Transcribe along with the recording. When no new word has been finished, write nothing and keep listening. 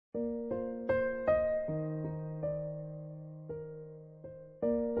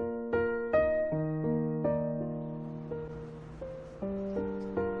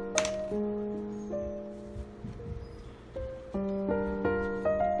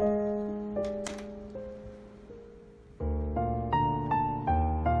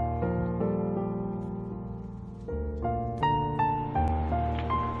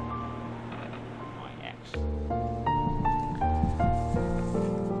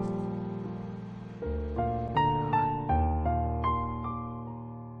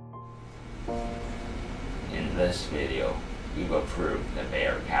this video, we will prove the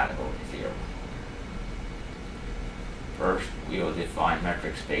Baire category theorem. First, we will define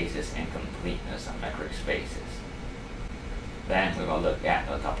metric spaces and completeness of metric spaces. Then we will look at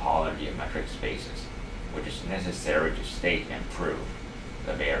the topology of metric spaces, which is necessary to state and prove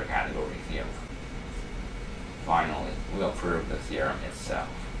the Baire category theorem. Finally, we will prove the theorem itself.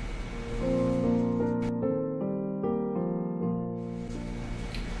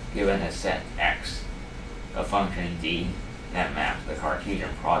 Given a set X, a function D that maps the Cartesian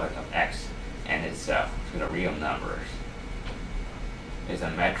product of X and itself to the real numbers is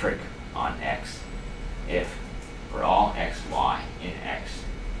a metric on X if, for all xy in X,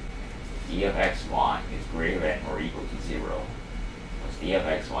 d of xy is greater than or equal to 0, with d of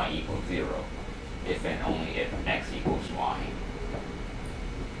xy equals 0 if and only if x equals y.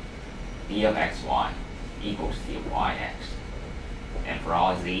 d of xy equals to yx, and for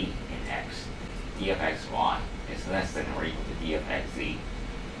all z in X, d of xy is less than or equal to d of xz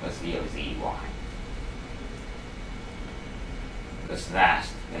plus d of zy. This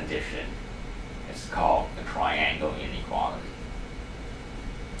last condition is called the triangle inequality.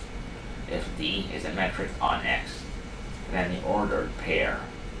 If D is a metric on X, then the ordered pair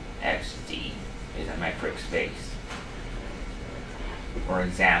XD is a metric space. For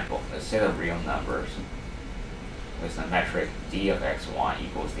example, the set of real numbers with the metric d of xy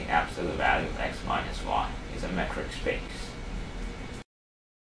equals the absolute value of x minus y is a metric space.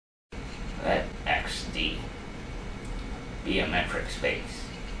 Let xd be a metric space.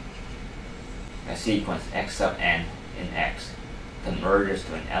 A sequence x sub n in X converges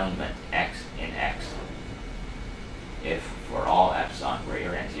to an element x in X if, for all epsilon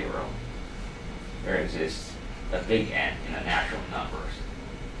greater than 0, there exists a big N in the natural numbers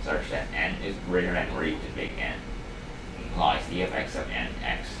such that n is greater than or equal to big N, implies d of x sub n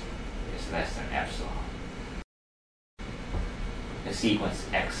x is less than epsilon. The sequence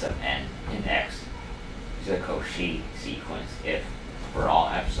x sub n in X is a Cauchy sequence if, for all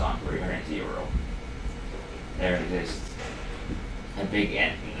epsilon greater than 0, there exists a big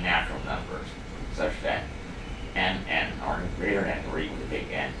N in the natural numbers such that mn are greater than or equal to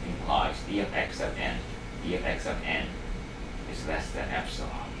big N, implies d of x sub n is less than epsilon.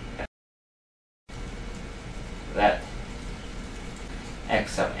 Let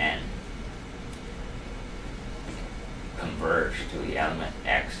x sub n converge to the element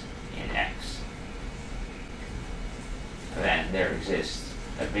x in X. Then there exists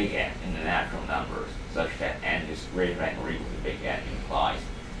a big N in the natural numbers such that n is greater than or equal to big N, implies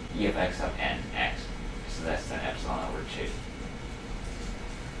d of x sub n x is less than epsilon over 2.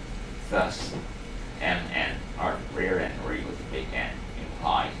 Thus, mn are greater than or equal to big N,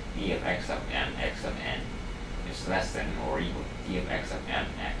 implies d of x sub m x sub n is less than or equal to d of x sub m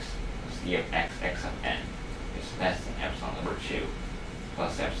x plus d of x sub n is less than epsilon over 2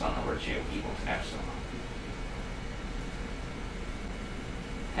 plus epsilon over 2 equals epsilon.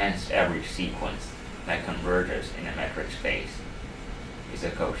 Hence, every sequence that converges in a metric space is a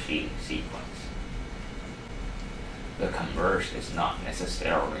Cauchy sequence. The converse is not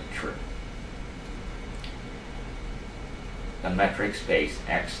necessarily true. The metric space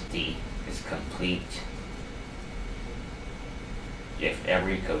XD is complete if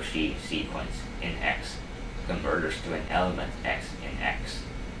every Cauchy sequence in X converges to an element x in X.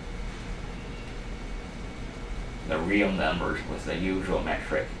 The real numbers with the usual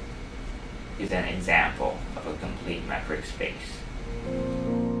metric is an example of a complete metric space.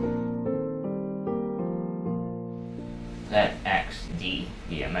 Let XD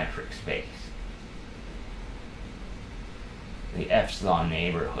be a metric space. The epsilon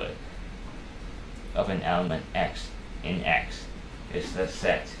neighborhood of an element x in X is the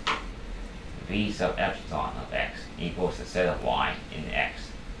set V sub epsilon of x equals the set of y in X,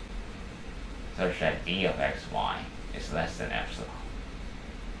 such that d of xy is less than epsilon.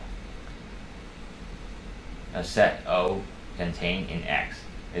 A set O contained in X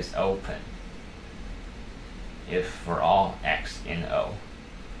is open if, for all x in O,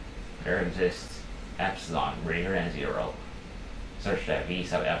 there exists epsilon greater than 0, such that V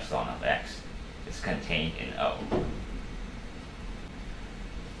sub epsilon of x is contained in O.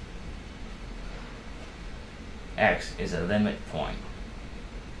 X is a limit point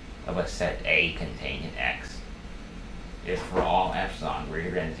of a set A contained in X if, for all epsilon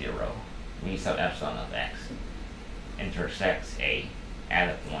greater than 0, V sub epsilon of x intersects A at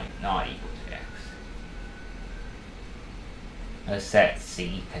a point not equal to x. A set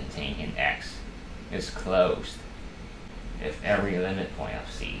C contained in X is closed if every limit point of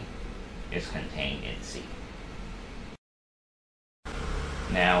C is contained in C.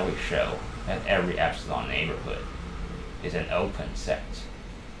 Now we show that every epsilon neighborhood is an open set.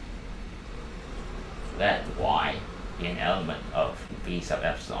 Let y be an element of v sub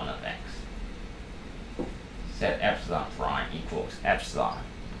epsilon of x. Set epsilon prime equals epsilon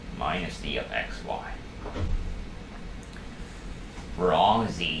minus d of xy. For all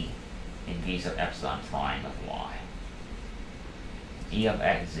z in v sub epsilon prime of y, d of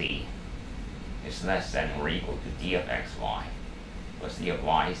xz is less than or equal to d of xy plus d of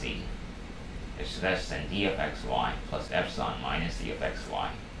yz is less than d of xy plus epsilon minus d of xy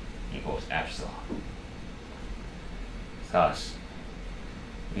equals epsilon. Thus,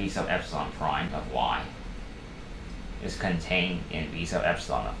 v sub epsilon prime of y is contained in v sub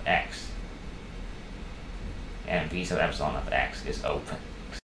epsilon of x, and v sub epsilon of x is open.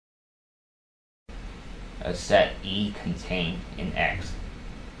 A set E contained in X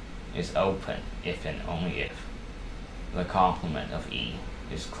is open if and only if the complement of E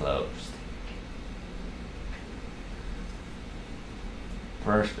is closed.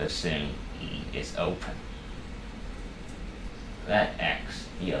 First, assume E is open. Let X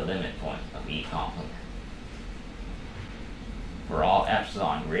be a limit point of E complement. For all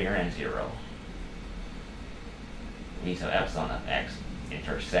epsilon greater than 0, v sub epsilon of X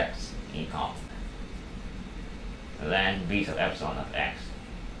intersects E complement. Then v sub epsilon of x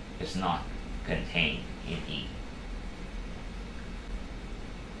is not contained in E.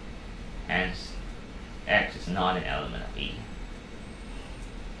 Hence, x is not an element of E,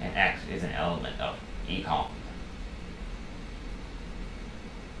 and x is an element of E complement.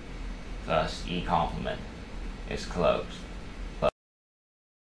 Thus, E complement is closed. But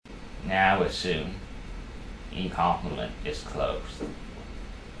now assume E complement is closed.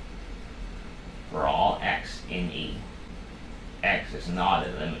 For all x in E, x is not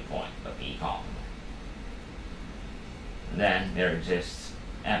a limit point of E complement. Then there exists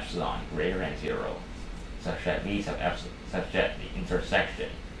epsilon greater than 0, such that the intersection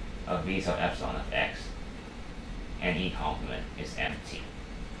of v sub epsilon of x and E complement is empty.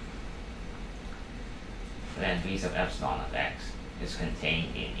 Then v sub epsilon of x is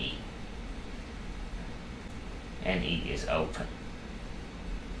contained in E, and E is open.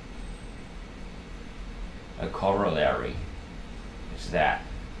 A corollary is that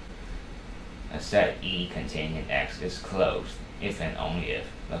a set E contained in X is closed if and only if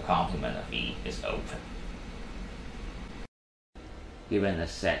the complement of E is open. Given a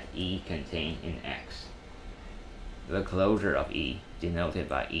set E contained in X, the closure of E, denoted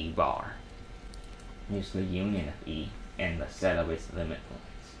by E bar, is the union of E and the set of its limit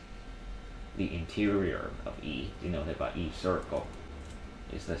points. The interior of E, denoted by E circle,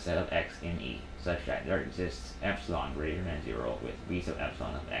 is the set of X in E, such that there exists epsilon greater than 0 with v sub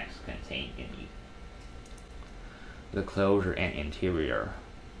epsilon of x contained in E. The closure and interior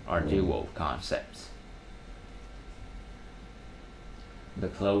are dual concepts. The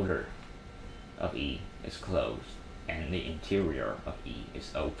closure of E is closed, and the interior of E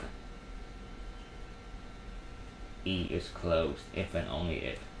is open. E is closed if and only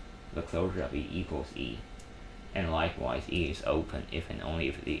if the closure of E equals E, and likewise E is open if and only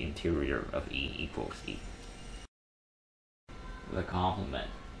if the interior of E equals E. The complement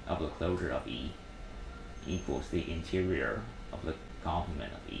of the closure of E equals the interior of the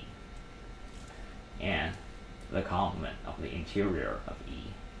complement of E, and the complement of the interior of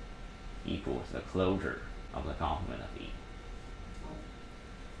E equals the closure of the complement of E.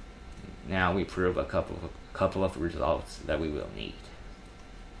 Now we prove a couple of results that we will need.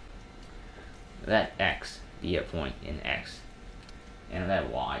 Let X be a point in X, and let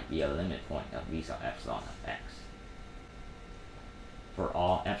Y be a limit point of v sub epsilon of X. For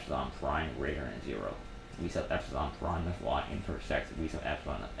all epsilon prime greater than 0, v sub epsilon prime of Y intersects v sub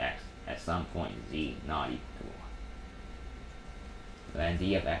epsilon of X at some point z not equal to 1. Then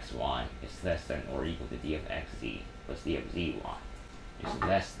d of xy is less than or equal to d of xz plus d of zy is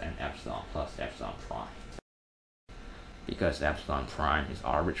less than epsilon plus epsilon prime. Because epsilon prime is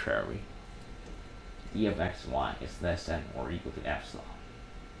arbitrary, d of xy is less than or equal to epsilon.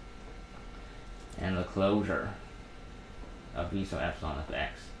 And the closure of v sub epsilon of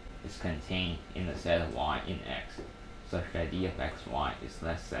x is contained in the set of y in x, such that d of xy is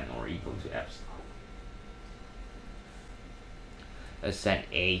less than or equal to epsilon. A set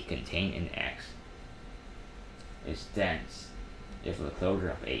A contained in X is dense if the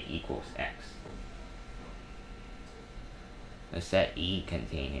closure of A equals X. A set E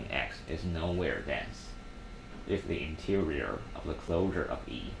contained in X is nowhere dense if the interior of the closure of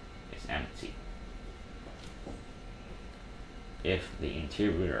E is empty. If the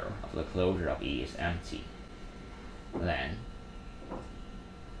interior of the closure of E is empty, then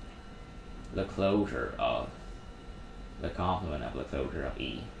the closure of the complement of the closure of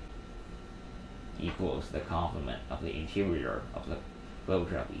E equals the complement of the interior of the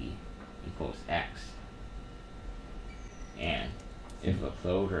closure of E equals X. And if the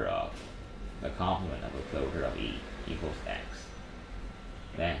closure of the complement of the closure of E equals X,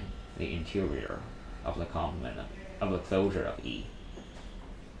 then the interior of the complement of the closure of E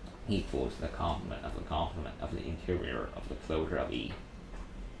equals the complement of the interior of the closure of E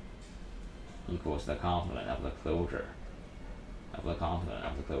equals the complement of the closure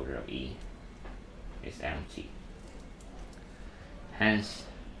of E is empty. Hence,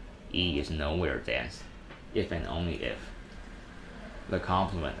 E is nowhere dense if and only if the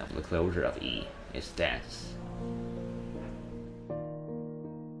complement of the closure of E is dense.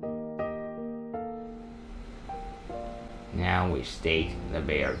 Now we state the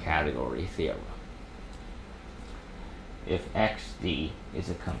Baire category theorem. If XD is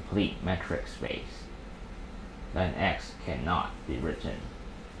a complete metric space, then X cannot be written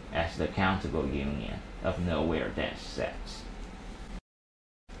as the countable union of nowhere dense sets.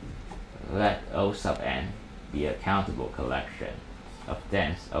 Let O sub n be a countable collection of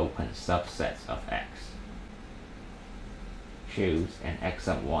dense open subsets of X. Choose an X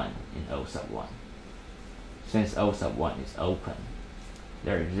sub 1 in O sub 1. Since O sub 1 is open,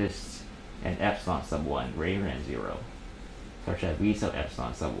 there exists an epsilon sub 1 greater than 0, such that V sub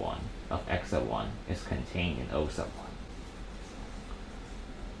epsilon sub 1 of X sub 1 is contained in O sub 1.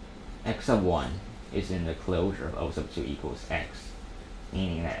 X sub 1 is in the closure of O sub 2 equals X,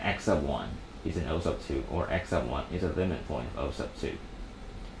 meaning that X sub 1 is in O sub 2, or X sub 1 is a limit point of O sub 2.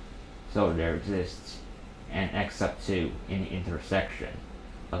 So there exists an X sub 2 in the intersection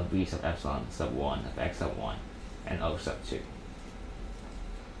of V sub epsilon sub 1 of X sub 1 and O sub 2.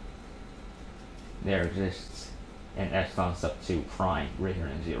 There exists an epsilon sub 2 prime greater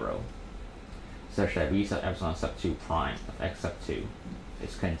than 0, such that V sub epsilon sub 2 prime of X sub 2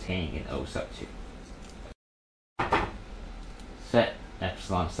 is contained in O sub 2. Set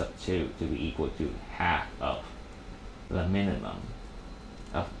epsilon sub 2 to be equal to half of the minimum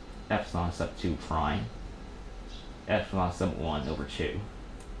of epsilon sub 2 prime, epsilon sub 1 over 2,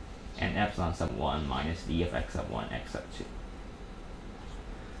 and epsilon sub 1 minus d of x sub 1 x sub 2.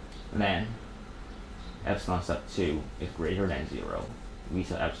 Then, epsilon sub 2 is greater than 0. V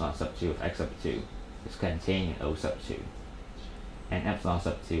sub epsilon sub 2 of x sub 2 is contained in O sub 2, and epsilon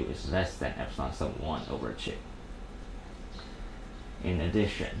sub 2 is less than epsilon sub 1 over 2. In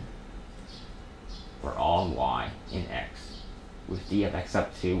addition, for all y in x, with d of x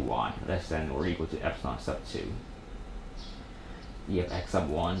sub 2y less than or equal to epsilon sub 2, d of x sub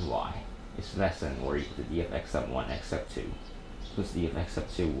 1y is less than or equal to d of x sub 1 x sub 2, plus d of x sub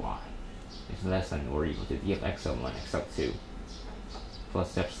 2y is less than or equal to d of x sub 1 x sub 2,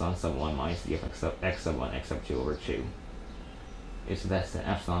 plus epsilon sub 1 minus d of x sub 1 x sub 2 over 2 is less than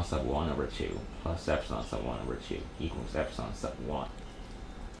epsilon sub 1 over 2 plus epsilon sub 1 over 2 equals epsilon sub 1.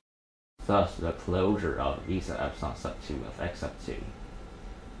 Thus, the closure of V sub epsilon sub 2 of x sub 2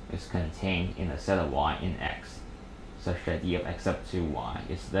 is contained in a set of y in x, such that d of x sub 2y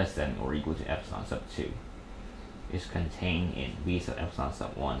is less than or equal to epsilon sub 2 is contained in V sub epsilon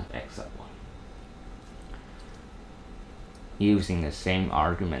sub 1 of x sub 1. Using the same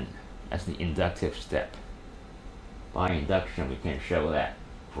argument as the inductive step, by induction we can show that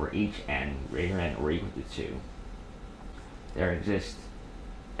for each n greater than or equal to 2, there exists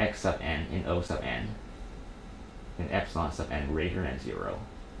x sub n in O sub n and epsilon sub n greater than 0,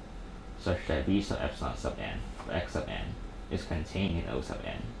 such that V sub epsilon sub n of x sub n is contained in O sub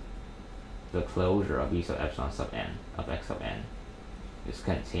n. The closure of V sub epsilon sub n of x sub n is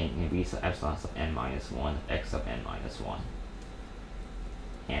contained in V sub epsilon sub n minus 1 of x sub n minus 1,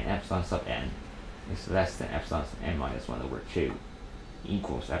 and epsilon sub n is less than epsilon sub n minus 1 over 2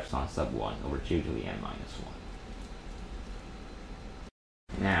 equals epsilon sub 1 over 2 to the n minus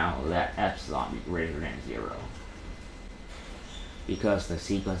 1. Now let epsilon be greater than 0. Because the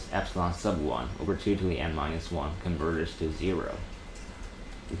sequence epsilon sub 1 over 2 to the n minus 1 converges to 0,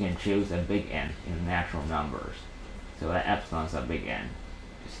 we can choose a big N in the natural numbers so that epsilon sub big N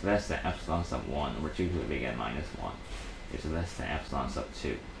is less than epsilon sub 1 over 2 to the big N minus 1 is less than epsilon sub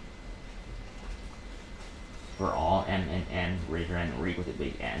 2. For all m and n greater than or equal to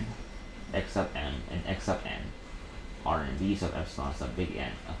big N, x sub m and x sub n are in V sub epsilon sub big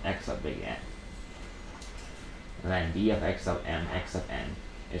N of x sub big N. Then d of x sub m x sub n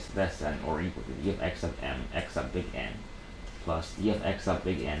is less than or equal to d of x sub m x sub big N plus d of x sub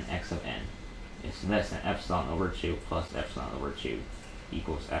big N x sub n is less than epsilon over 2 plus epsilon over 2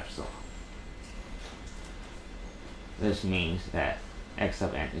 equals epsilon. This means that x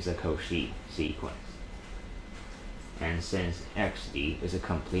sub n is a Cauchy sequence. And since xd is a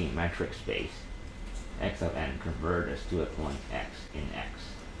complete metric space, x sub n converges to a point x in x.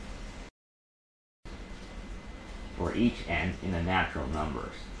 For each n in the natural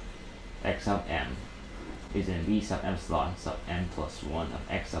numbers, x sub m is in v sub epsilon sub n plus 1 of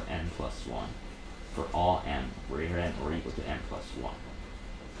x sub n plus 1 for all m greater than or equal to n plus 1.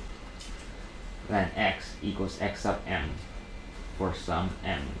 Then x equals x sub m for some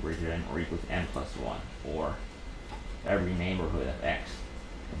m greater than or equal to n plus 1, or every neighborhood of x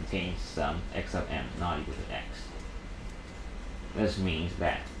contains some x sub m not equal to x. This means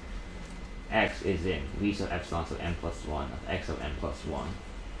that x is in v sub epsilon sub n plus 1 of x sub n plus 1,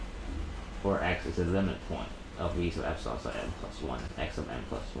 or x is the limit point of v sub epsilon sub n plus 1 of x sub n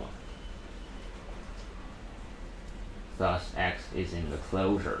plus 1. Thus, x is in the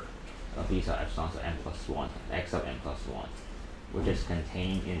closure of v sub epsilon sub n plus 1 of x sub n plus 1, which is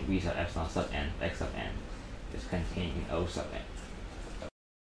contained in v sub epsilon sub n of x sub n, is contained in O sub n.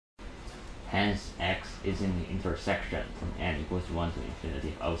 Hence, x is in the intersection from n equals 1 to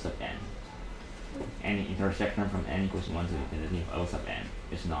infinity of O sub n. Any intersection from n equals 1 to infinity of O sub n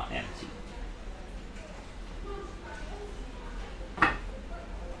is not empty.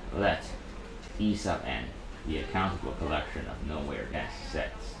 Let E sub n be a countable collection of nowhere dense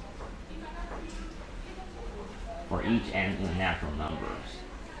sets. For each n in the natural numbers,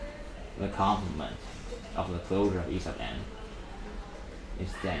 the complement of the closure of E sub n is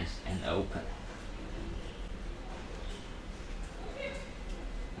dense and open.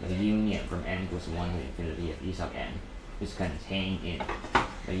 The union from n equals 1 to infinity of E sub n is contained in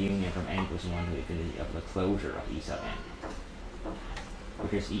the union from n equals 1 to infinity of the closure of E sub n,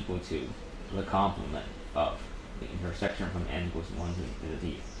 which is equal to the complement of the intersection from n equals 1 to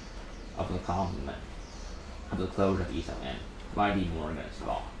infinity of the complement of the closure of E sub n by De Morgan's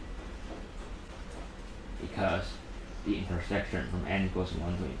law. Because the intersection from n equals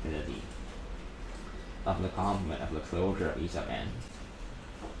 1 to infinity of the complement of the closure of E sub n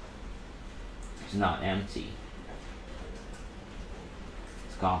is not empty,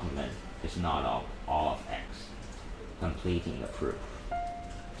 its complement is not all of x, completing the proof.